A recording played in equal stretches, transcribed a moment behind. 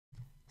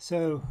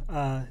So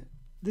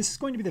this is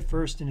going to be the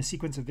first in a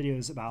sequence of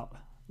videos about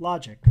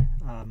logic.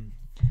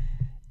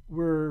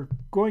 We're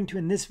going to,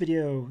 in this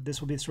video, this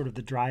will be sort of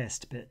the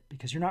driest bit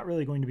because you're not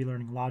really going to be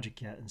learning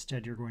logic yet.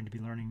 Instead, you're going to be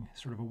learning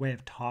sort of a way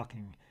of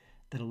talking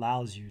that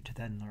allows you to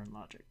then learn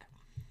logic.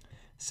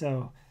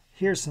 So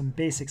here's some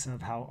basics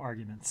of how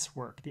arguments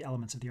work, the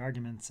elements of the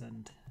arguments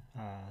and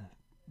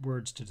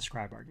words to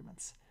describe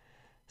arguments.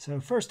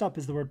 So first up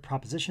is the word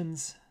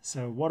propositions.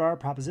 So what are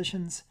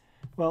propositions?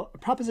 Well, a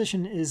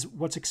proposition is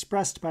what's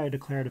expressed by a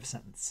declarative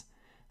sentence.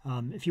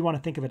 If you want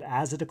to think of it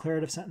as a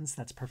declarative sentence,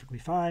 that's perfectly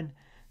fine.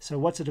 So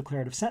what's a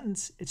declarative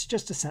sentence? It's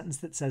just a sentence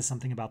that says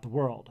something about the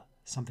world,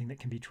 something that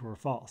can be true or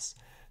false.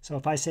 So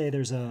if I say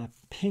there's a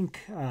pink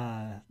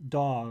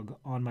dog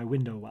on my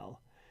window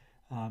well,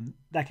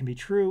 that can be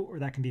true or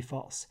that can be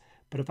false.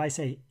 But if I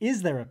say,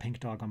 is there a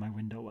pink dog on my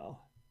window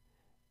well?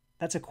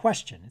 That's a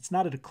question. It's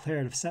not a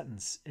declarative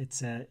sentence. It's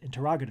an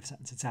interrogative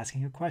sentence. It's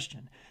asking a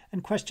question.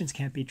 And questions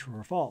can't be true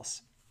or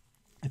false.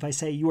 If I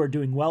say, you are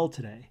doing well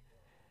today,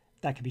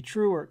 that can be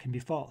true or it can be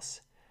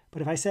false.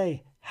 But if I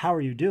say, how are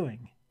you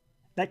doing?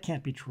 That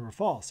can't be true or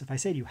false. If I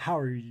say to you, how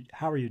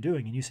are you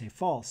doing? And you say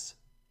false,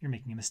 you're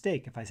making a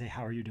mistake. If I say,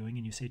 how are you doing?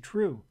 And you say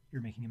true,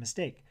 you're making a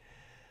mistake.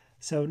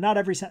 So not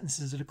every sentence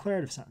is a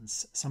declarative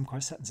sentence. Some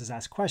sentences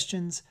ask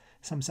questions.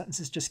 Some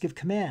sentences just give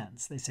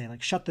commands. They say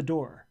like, shut the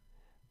door.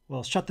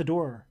 Well, shut the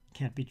door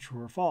can't be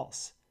true or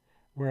false,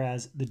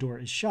 whereas the door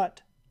is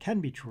shut can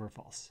be true or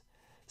false.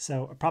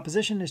 So a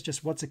proposition is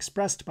just what's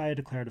expressed by a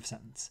declarative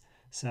sentence.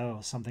 So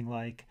something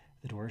like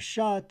the door is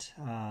shut,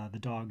 the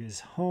dog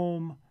is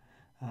home,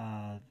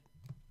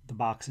 the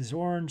box is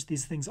orange.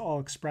 These things all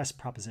express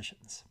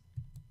propositions.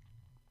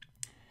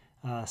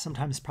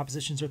 Sometimes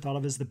propositions are thought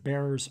of as the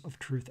bearers of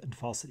truth and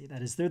falsity.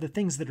 That is, they're the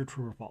things that are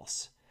true or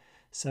false.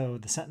 So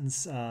the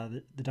sentence,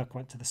 the duck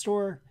went to the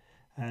store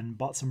and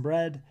bought some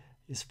bread,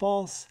 is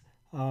false.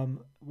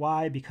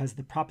 Why? Because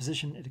the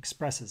proposition it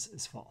expresses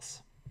is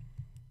false.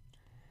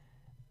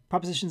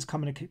 Propositions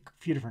come in a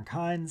few different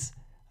kinds.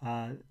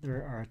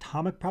 There are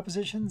atomic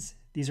propositions.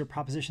 These are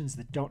propositions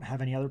that don't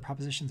have any other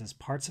propositions as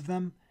parts of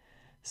them.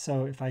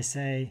 So if I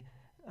say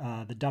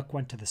the duck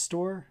went to the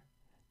store,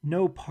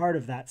 no part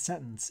of that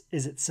sentence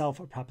is itself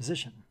a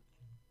proposition.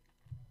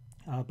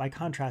 By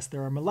contrast,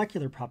 there are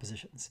molecular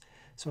propositions.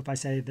 So if I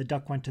say the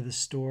duck went to the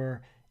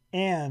store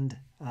and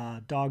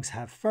dogs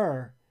have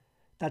fur,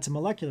 that's a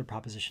molecular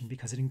proposition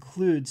because it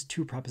includes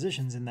two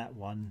propositions in that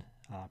one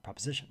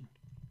proposition.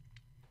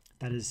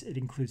 That is, it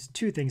includes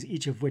two things,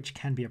 each of which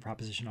can be a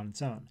proposition on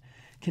its own.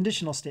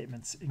 Conditional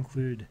statements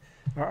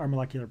are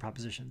molecular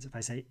propositions. If I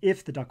say,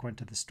 if the duck went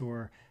to the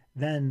store,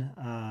 then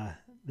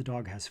the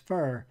dog has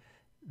fur,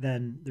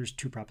 then there's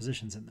two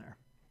propositions in there.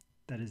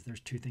 That is,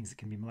 there's two things that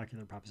can be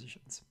molecular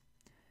propositions.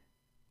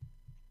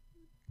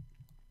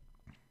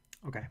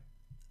 Okay.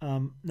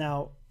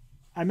 Now,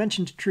 I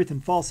mentioned truth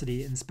and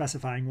falsity in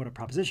specifying what a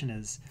proposition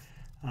is.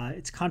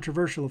 It's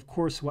controversial, of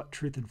course, what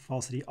truth and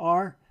falsity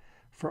are.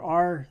 For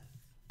our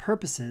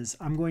purposes,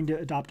 I'm going to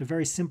adopt a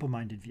very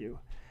simple-minded view,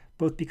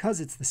 both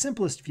because it's the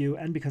simplest view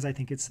and because I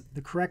think it's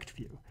the correct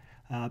view.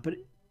 But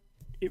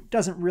it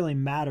doesn't really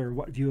matter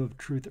what view of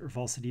truth or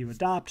falsity you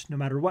adopt, no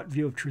matter what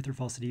view of truth or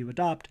falsity you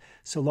adopt,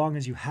 so long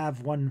as you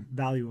have one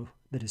value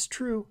that is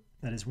true,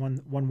 that is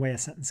one way a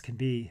sentence can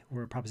be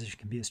or a proposition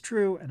can be as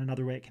true, and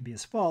another way it can be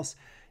as false,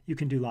 you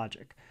can do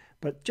logic.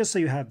 But just so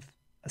you have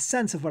a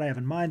sense of what I have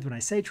in mind when I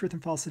say truth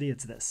and falsity,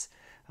 it's this.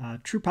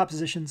 True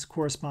propositions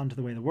correspond to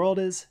the way the world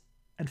is,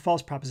 and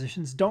false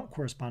propositions don't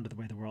correspond to the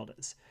way the world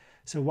is.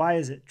 So why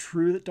is it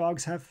true that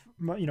dogs have,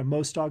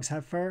 most dogs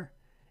have fur?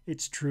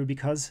 It's true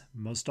because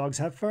most dogs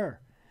have fur.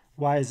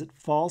 Why is it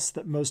false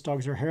that most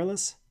dogs are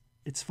hairless?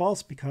 It's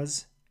false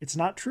because it's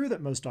not true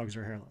that most dogs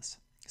are hairless.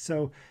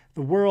 So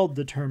the world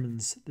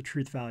determines the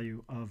truth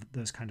value of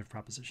those kind of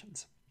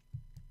propositions.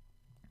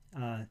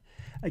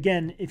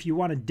 Again, if you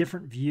want a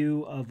different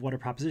view of what a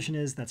proposition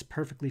is, that's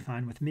perfectly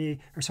fine with me.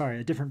 Or sorry,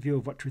 a different view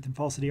of what truth and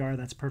falsity are,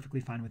 that's perfectly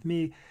fine with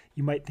me.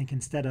 You might think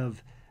instead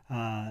of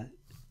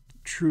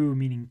true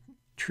meaning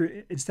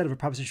true, instead of a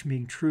proposition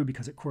being true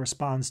because it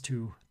corresponds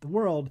to the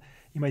world,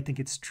 you might think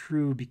it's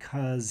true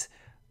because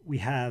we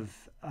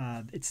have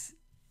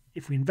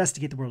if we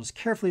investigate the world as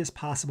carefully as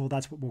possible,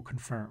 that's what we'll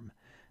confirm.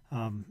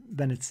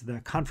 Then it's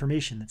the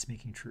confirmation that's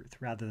making truth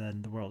rather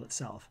than the world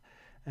itself.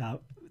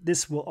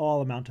 This will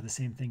all amount to the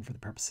same thing for the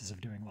purposes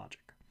of doing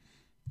logic.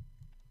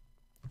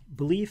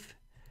 Belief,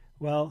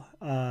 well,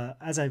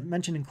 as I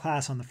mentioned in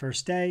class on the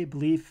first day,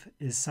 belief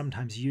is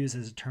sometimes used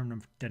as a term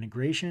of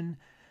denigration.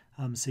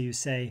 So you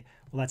say,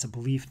 well, that's a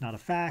belief, not a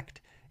fact.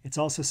 It's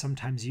also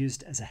sometimes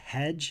used as a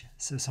hedge.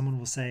 So someone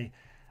will say,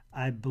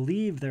 I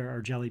believe there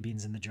are jelly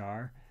beans in the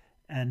jar.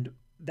 And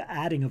the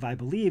adding of I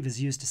believe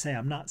is used to say,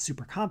 I'm not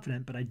super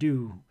confident, but I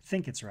do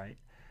think it's right.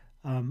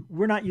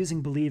 We're not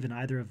using believe in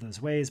either of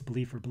those ways,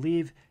 belief or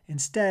believe.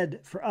 Instead,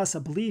 for us, a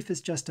belief is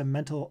just a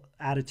mental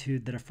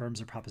attitude that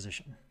affirms a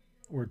proposition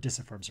or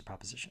disaffirms a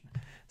proposition.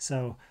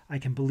 So I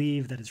can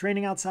believe that it's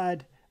raining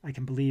outside. I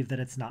can believe that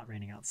it's not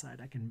raining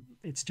outside.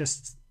 It's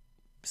just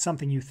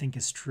something you think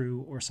is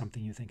true or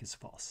something you think is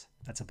false.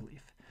 That's a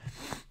belief.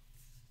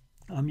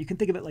 You can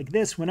think of it like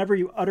this. Whenever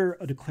you utter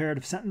a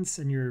declarative sentence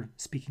and you're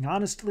speaking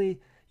honestly,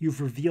 you've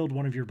revealed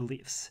one of your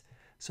beliefs.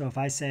 So if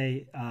I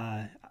say,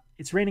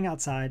 it's raining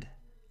outside,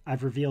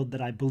 I've revealed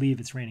that I believe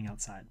it's raining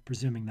outside,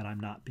 presuming that I'm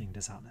not being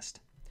dishonest.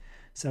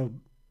 So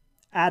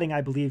adding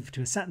I believe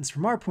to a sentence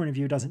from our point of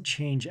view doesn't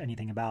change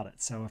anything about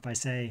it. So if I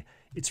say,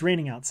 it's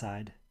raining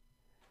outside,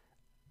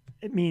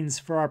 it means,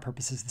 for our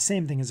purposes, the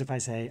same thing as if I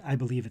say, I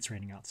believe it's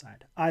raining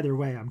outside. Either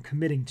way, I'm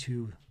committing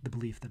to the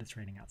belief that it's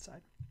raining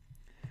outside.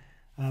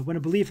 When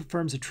a belief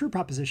affirms a true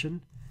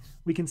proposition,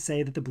 we can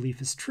say that the belief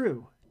is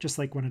true. Just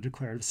like when a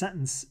declarative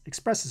sentence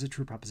expresses a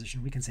true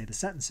proposition, we can say the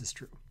sentence is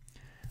true.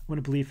 When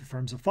a belief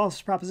affirms a false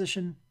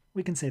proposition,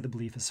 we can say the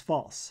belief is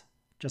false.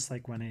 Just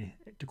like when a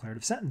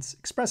declarative sentence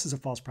expresses a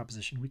false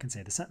proposition, we can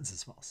say the sentence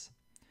is false.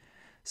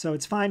 So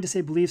it's fine to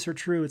say beliefs are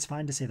true. It's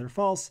fine to say they're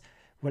false.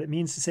 What it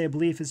means to say a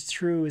belief is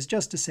true is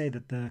just to say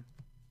that the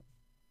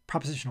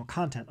propositional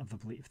content of the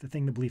belief, the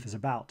thing the belief is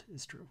about,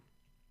 is true.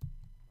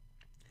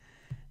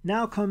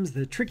 Now comes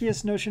the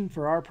trickiest notion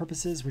for our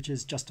purposes, which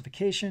is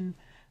justification.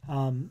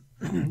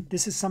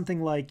 This is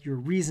something like your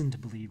reason to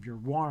believe, your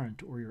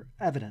warrant, or your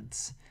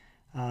evidence.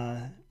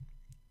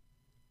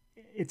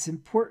 It's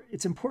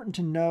important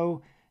to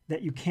know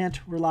that you can't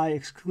rely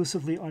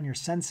exclusively on your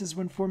senses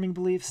when forming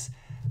beliefs.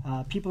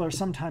 People are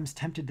sometimes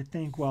tempted to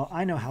think, well,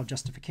 I know how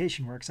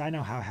justification works. I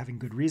know how having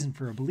good reason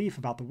for a belief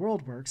about the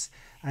world works.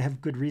 I have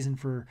good reason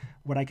for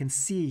what I can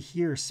see,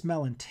 hear,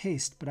 smell, and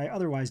taste, but I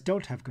otherwise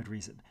don't have good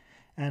reason.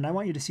 And I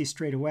want you to see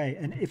straight away,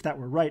 and if that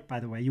were right, by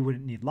the way, you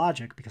wouldn't need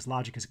logic, because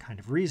logic is a kind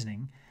of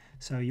reasoning.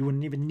 So you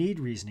wouldn't even need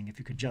reasoning if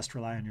you could just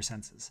rely on your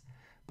senses.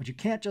 But you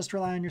can't just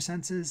rely on your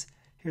senses.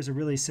 Here's a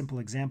really simple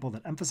example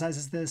that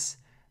emphasizes this.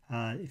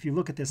 If you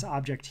look at this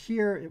object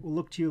here, it will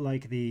look to you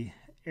like the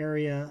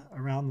area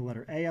around the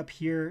letter A up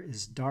here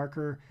is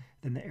darker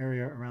than the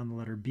area around the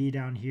letter B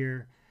down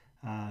here.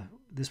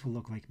 This will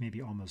look like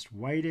maybe almost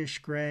whitish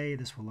gray.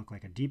 This will look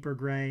like a deeper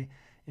gray.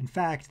 In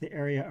fact, the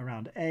area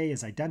around A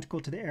is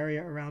identical to the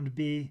area around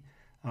B.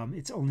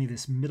 It's only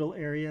this middle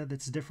area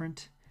that's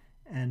different.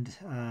 And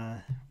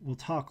we'll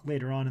talk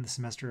later on in the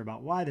semester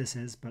about why this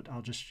is, but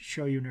I'll just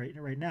show you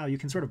right now. You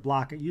can sort of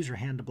block it, use your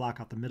hand to block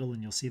out the middle,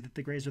 and you'll see that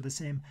the grays are the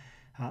same.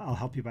 I'll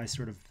help you by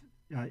sort of,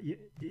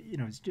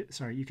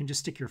 you can just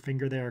stick your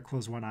finger there,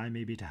 close one eye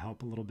maybe to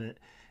help a little bit.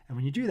 And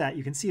when you do that,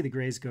 you can see the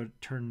grays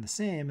turn the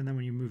same, and then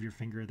when you move your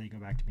finger, they go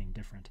back to being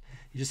different.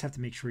 You just have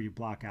to make sure you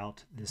block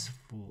out this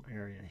full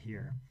area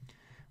here.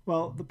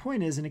 Well, the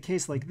point is, in a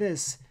case like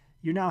this,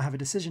 you now have a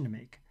decision to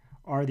make.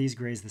 Are these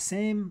grays the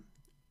same,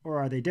 or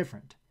are they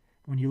different?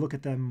 When you look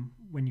at them,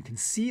 when you can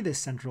see this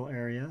central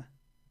area,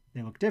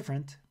 they look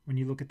different. When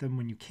you look at them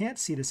when you can't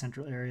see the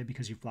central area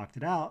because you've blocked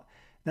it out,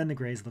 then the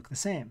grays look the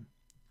same.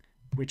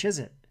 Which is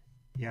it?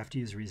 You have to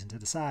use reason to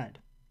decide.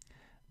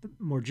 But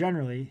more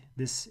generally,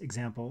 this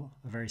example,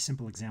 a very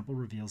simple example,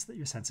 reveals that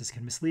your senses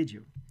can mislead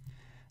you.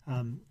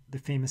 The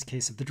famous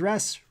case of the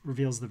dress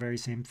reveals the very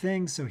same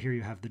thing. So here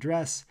you have the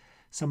dress.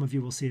 Some of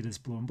you will see it as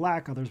blue and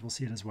black. Others will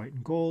see it as white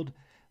and gold.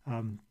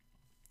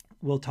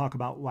 We'll talk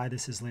about why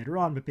this is later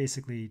on, but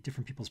basically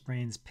different people's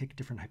brains pick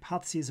different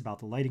hypotheses about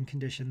the lighting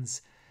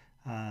conditions.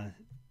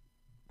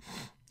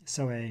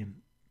 So a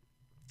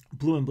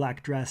blue and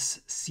black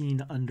dress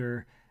seen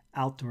under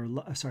a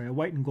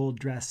white and gold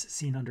dress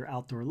seen under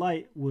outdoor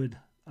light would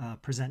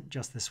present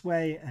just this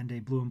way, and a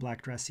blue and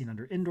black dress seen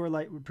under indoor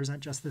light would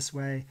present just this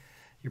way.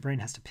 Your brain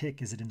has to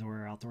pick, is it indoor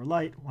or outdoor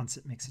light? Once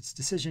it makes its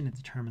decision, it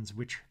determines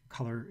which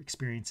color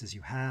experiences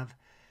you have.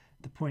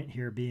 The point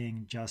here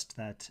being just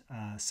that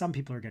some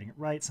people are getting it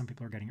right, some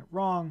people are getting it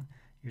wrong.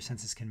 Your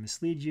senses can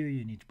mislead you.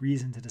 You need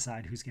reason to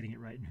decide who's getting it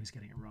right and who's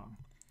getting it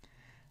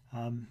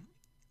wrong.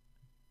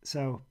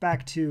 So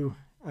back to,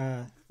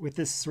 with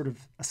this sort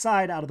of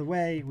aside out of the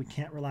way, we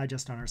can't rely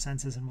just on our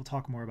senses, and we'll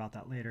talk more about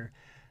that later.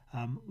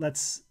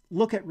 Let's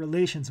look at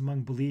relations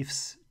among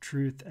beliefs,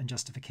 truth, and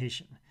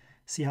justification.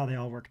 See how they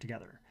all work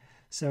together.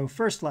 So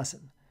first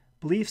lesson,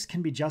 beliefs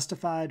can be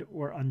justified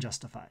or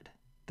unjustified.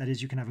 That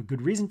is, you can have a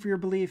good reason for your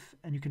belief,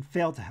 and you can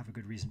fail to have a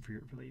good reason for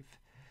your belief.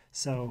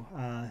 So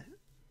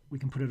we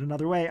can put it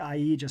another way,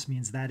 i.e. just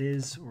means that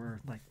is,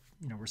 or like,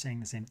 we're saying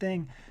the same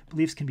thing.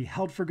 Beliefs can be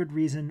held for good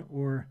reason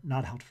or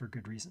not held for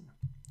good reason.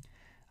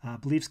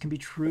 Beliefs can be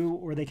true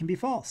or they can be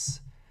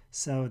false.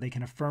 So they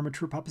can affirm a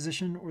true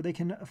proposition or they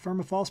can affirm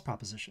a false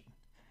proposition.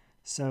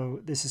 So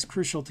this is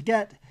crucial to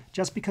get.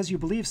 Just because you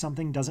believe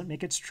something doesn't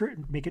make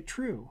it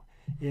true.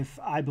 If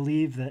I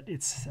believe that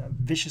it's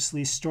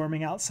viciously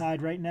storming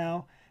outside right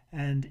now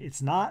and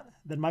it's not,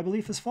 then my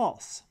belief is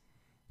false.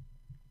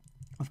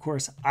 Of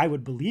course, I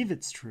would believe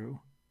it's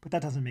true, but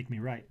that doesn't make me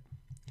right.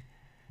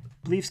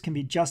 Beliefs can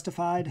be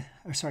justified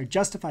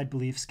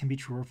beliefs can be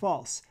true or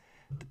false.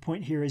 The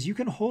point here is you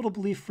can hold a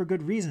belief for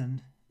good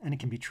reason, and it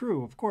can be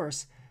true, of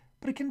course,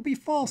 but it can be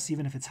false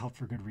even if it's held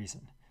for good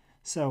reason.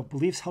 So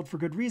beliefs held for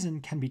good reason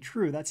can be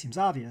true, that seems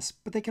obvious,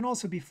 but they can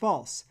also be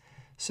false.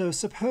 So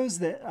suppose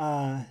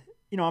that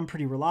I'm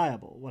pretty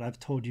reliable. What I've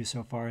told you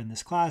so far in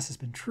this class has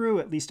been true,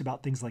 at least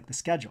about things like the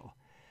schedule.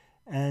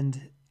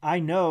 And I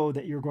know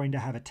that you're going to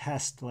have a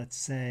test, let's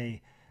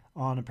say,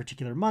 on a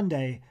particular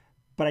Monday,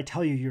 but I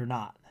tell you you're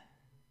not.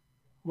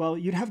 Well,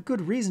 you'd have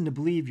good reason to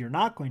believe you're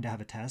not going to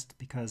have a test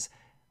because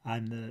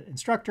I'm the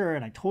instructor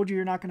and I told you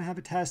you're not going to have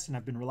a test and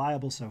I've been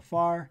reliable so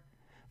far,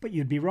 but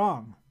you'd be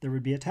wrong. There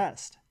would be a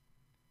test.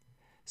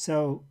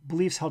 So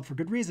beliefs held for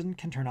good reason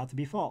can turn out to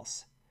be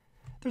false.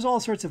 There's all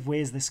sorts of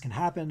ways this can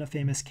happen. A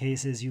famous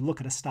case is you look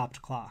at a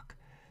stopped clock.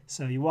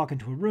 So you walk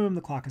into a room,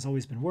 the clock has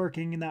always been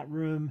working in that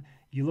room.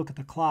 You look at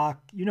the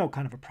clock, you know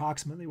kind of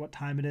approximately what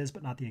time it is,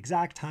 but not the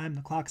exact time.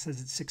 The clock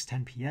says it's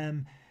 6:10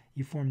 p.m.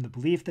 You form the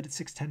belief that it's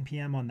 6:10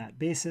 p.m. on that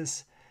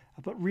basis,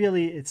 but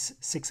really it's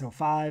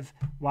 6:05.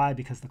 Why?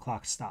 Because the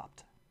clock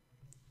stopped.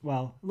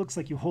 Well, it looks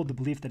like you hold the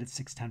belief that it's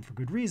 6:10 for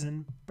good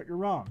reason, but you're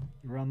wrong.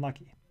 You were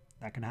unlucky.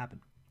 That can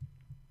happen.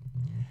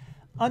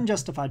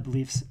 Unjustified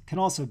beliefs can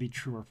also be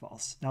true or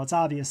false. Now, it's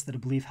obvious that a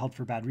belief held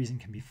for bad reason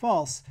can be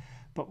false,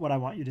 but what I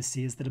want you to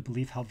see is that a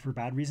belief held for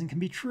bad reason can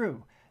be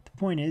true. The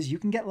point is, you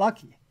can get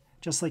lucky.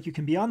 Just like you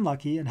can be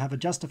unlucky and have a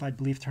justified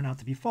belief turn out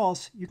to be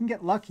false, you can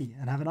get lucky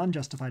and have an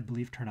unjustified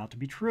belief turn out to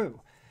be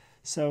true.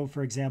 So,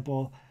 for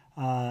example,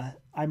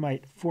 I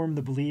might form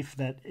the belief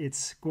that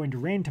it's going to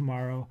rain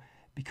tomorrow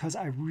because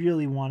I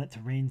really want it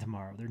to rain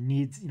tomorrow.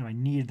 I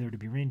need there to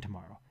be rain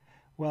tomorrow.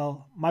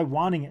 Well, my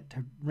wanting it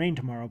to rain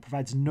tomorrow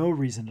provides no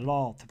reason at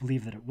all to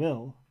believe that it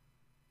will,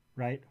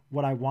 right?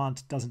 What I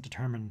want doesn't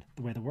determine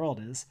the way the world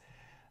is.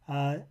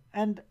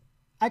 And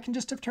I can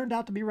just have turned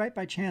out to be right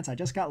by chance. I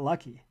just got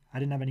lucky. I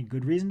didn't have any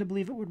good reason to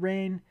believe it would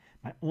rain.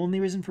 My only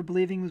reason for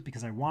believing was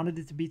because I wanted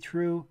it to be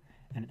true,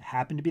 and it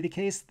happened to be the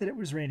case that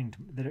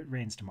it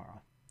rains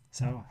tomorrow.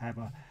 So I have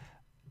a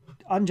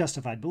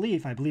unjustified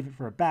belief. I believe it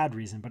for a bad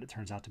reason, but it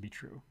turns out to be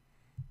true.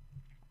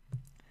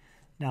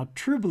 Now,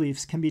 true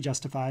beliefs can be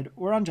justified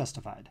or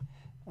unjustified.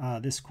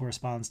 This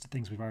corresponds to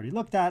things we've already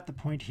looked at. The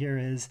point here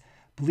is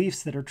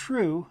beliefs that are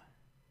true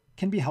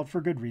can be held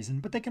for good reason,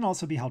 but they can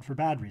also be held for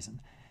bad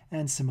reason.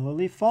 And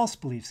similarly, false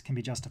beliefs can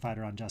be justified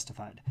or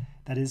unjustified.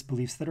 That is,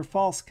 beliefs that are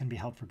false can be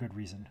held for good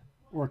reason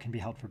or can be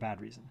held for bad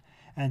reason.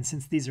 And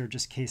since these are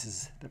just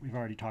cases that we've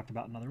already talked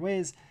about in other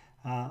ways,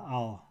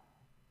 I'll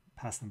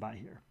pass them by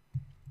here.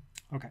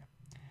 Okay.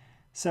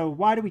 So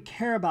why do we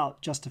care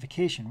about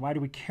justification? Why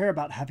do we care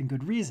about having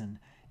good reason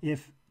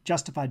if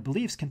justified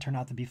beliefs can turn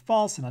out to be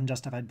false and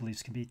unjustified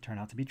beliefs can turn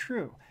out to be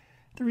true?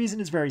 The reason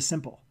is very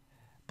simple.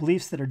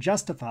 Beliefs that are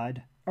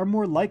justified are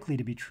more likely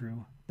to be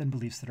true than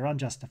beliefs that are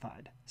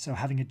unjustified. So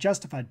having a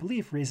justified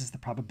belief raises the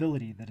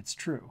probability that it's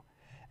true.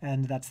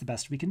 And that's the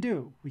best we can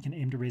do. We can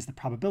aim to raise the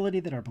probability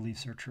that our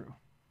beliefs are true.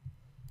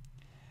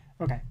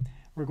 Okay,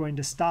 we're going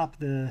to stop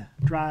the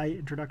dry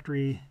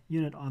introductory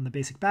unit on the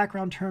basic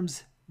background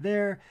terms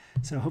there.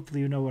 So hopefully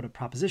you know what a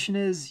proposition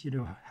is,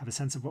 you have a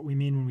sense of what we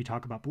mean when we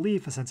talk about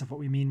belief, a sense of what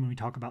we mean when we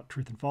talk about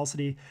truth and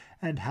falsity,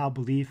 and how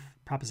belief,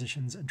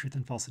 propositions, and truth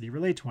and falsity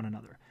relate to one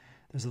another.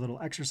 There's a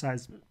little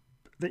exercise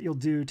that you'll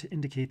do to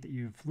indicate that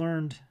you've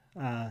learned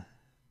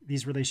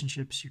these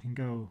relationships. You can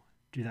go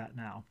do that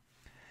now.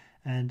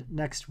 And in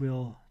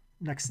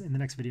the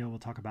next video, we'll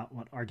talk about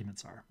what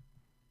arguments are.